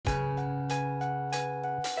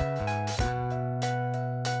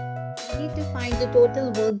need to find the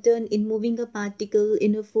total work done in moving a particle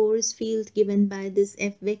in a force field given by this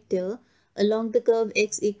F vector along the curve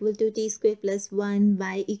x equal to t square plus 1,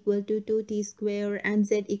 y equal to 2t square and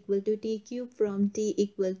z equal to t cube from t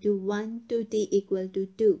equal to 1 to t equal to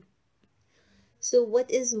 2. So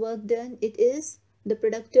what is work done? It is the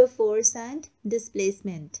product of force and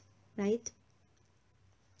displacement, right?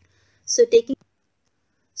 So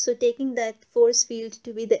taking that force field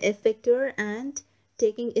to be the F vector and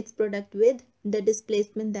taking its product with the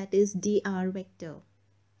displacement, that is dr vector.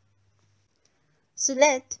 So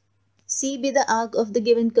let C be the arc of the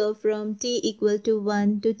given curve from t equal to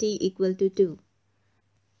 1 to t equal to 2.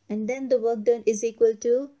 And then the work done is equal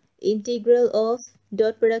to integral of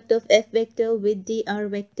dot product of F vector with dr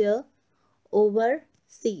vector over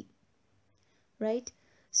C, right?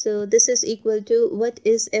 So this is equal to, what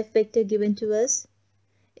is F vector given to us?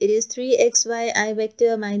 It is 3xy I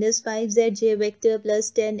vector minus 5zj vector plus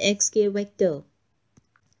 10xk vector.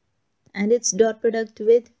 And its dot product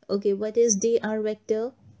with, okay, what is dr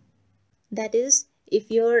vector? That is, if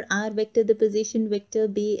your r vector, the position vector,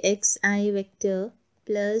 be xi vector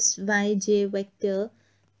plus yj vector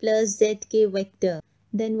plus zk vector,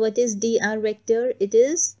 then what is dr vector? It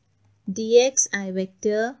is dxi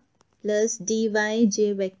vector plus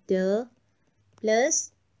dyj vector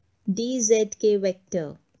plus dzk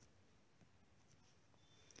vector.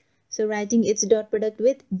 So writing its dot product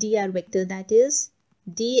with dr vector, that is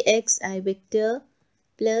dxi vector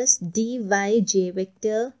plus dyj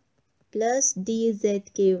vector plus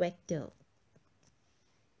dzk vector.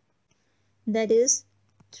 That is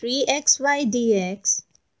 3xy dx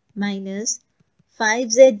minus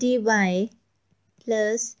 5z dy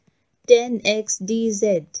plus 10x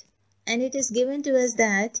dz. And it is given to us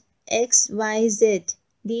that x, y, z,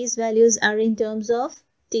 these values are in terms of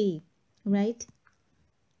t, right?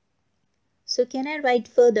 So can I write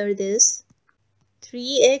further this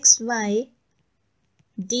 3xy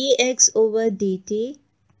dx over dt,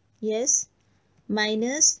 yes,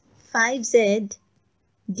 minus 5z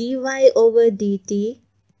dy over dt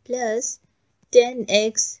plus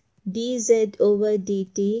 10x dz over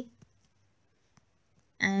dt,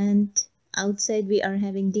 and outside we are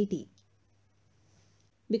having dt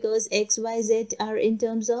because x, y, z are in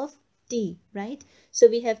terms of t, right? So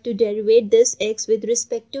we have to derivate this x with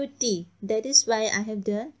respect to t. That is why I have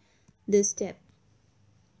done this step.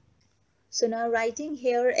 So now writing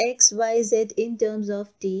here x, y, z in terms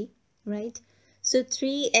of t, right? So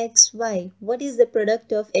 3xy, what is the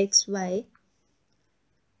product of xy?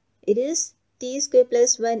 It is t square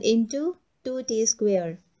plus 1 into 2t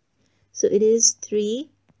square. So it is 3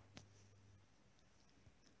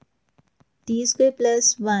 t square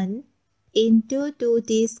plus 1 into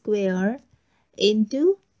 2t square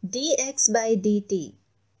into dx by dt.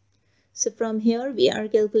 So from here we are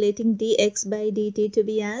calculating dx by dt to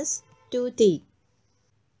be as 2t,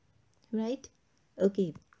 right?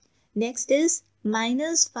 Okay. Next is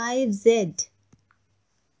minus 5z.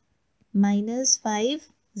 Minus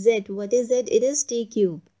 5z. What is it? It is t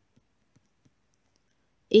cube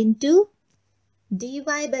into dy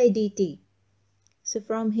by dt. So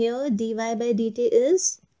from here dy by dt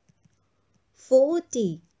is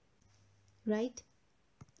 4t, right?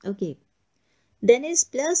 Okay. Then is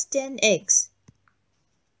plus 10x.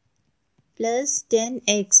 Plus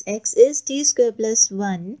 10x. X is t square plus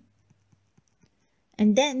 1.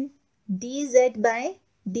 And then dz by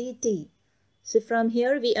dt. So from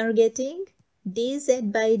here we are getting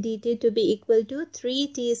dz by dt to be equal to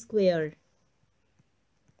 3t square.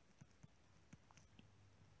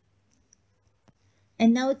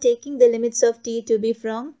 And now taking the limits of t to be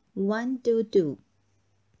from 1 to 2.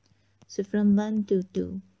 So from 1 to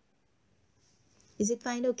 2. Is it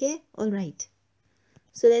fine? Okay? Alright.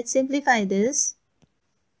 So let's simplify this.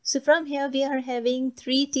 So from here we are having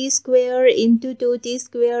 3t square into 2t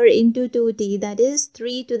square into 2t. That is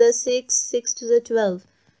 3 to the 6, 6 to the 12.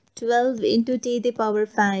 12 into t to the power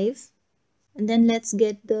 5. And then let's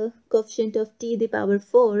get the coefficient of t to the power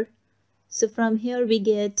 4. So from here we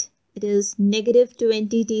get, it is negative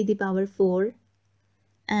 20t to the power 4.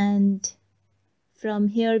 And from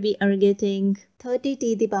here we are getting 30t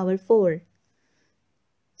to the power 4.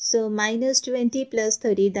 So minus 20 plus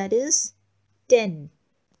 30, that is 10.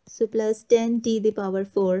 So plus 10t to the power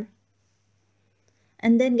 4.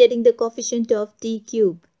 And then getting the coefficient of t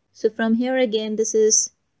cube. So from here again this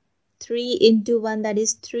is 3 into 1, that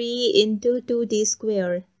is 3 into 2t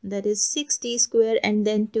square. That is 6t square and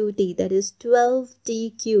then 2t, that is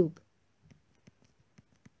 12t cube.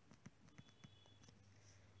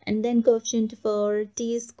 And then coefficient for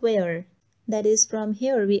t square. That is from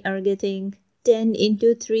here we are getting 10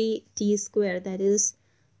 into 3t square, that is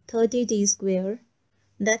 30t square.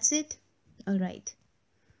 That's it. Alright.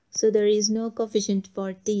 So there is no coefficient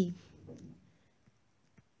for t.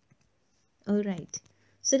 Alright.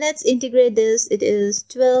 So let's integrate this. It is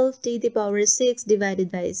 12 to the power 6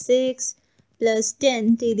 divided by 6 plus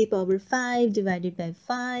 10 to the power 5 divided by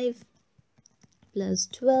 5 plus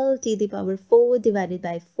 12 to the power 4 divided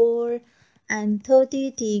by 4 and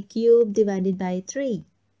 30t cubed divided by 3.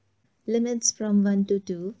 Limits from 1 to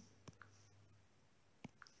 2.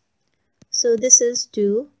 So this is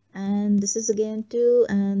 2 and this is again 2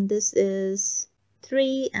 and this is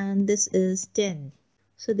 3 and this is 10.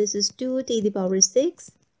 So this is 2 to the power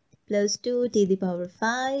 6 plus 2 to the power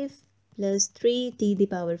 5 plus 3 to the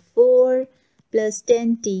power 4 plus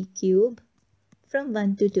 10t cube from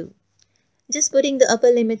 1 to 2. Just putting the upper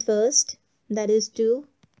limit first, that is 2.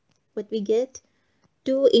 What we get?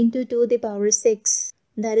 2 into 2 to the power 6,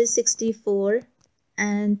 that is 64,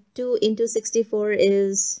 and 2 into 64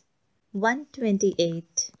 is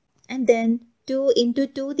 128. And then 2 into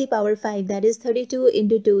 2 to the power 5, that is 32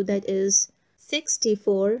 into 2, that is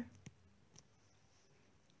 64,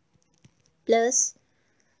 plus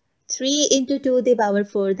 3 into 2 to the power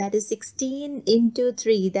 4, that is 16 into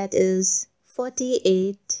 3, that is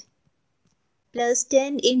 48, plus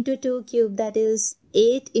 10 into 2 cube, that is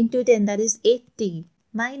 8 into 10, that is 80,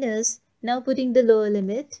 minus, now putting the lower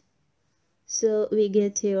limit, so we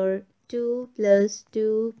get here 2 plus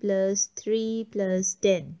 2 plus 3 plus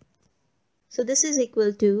 10. So this is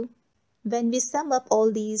equal to, when we sum up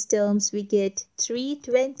all these terms, we get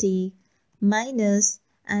 320 minus,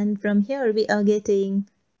 and from here we are getting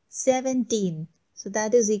 17. So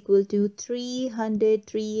that is equal to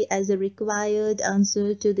 303 as a required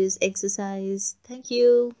answer to this exercise. Thank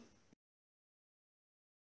you.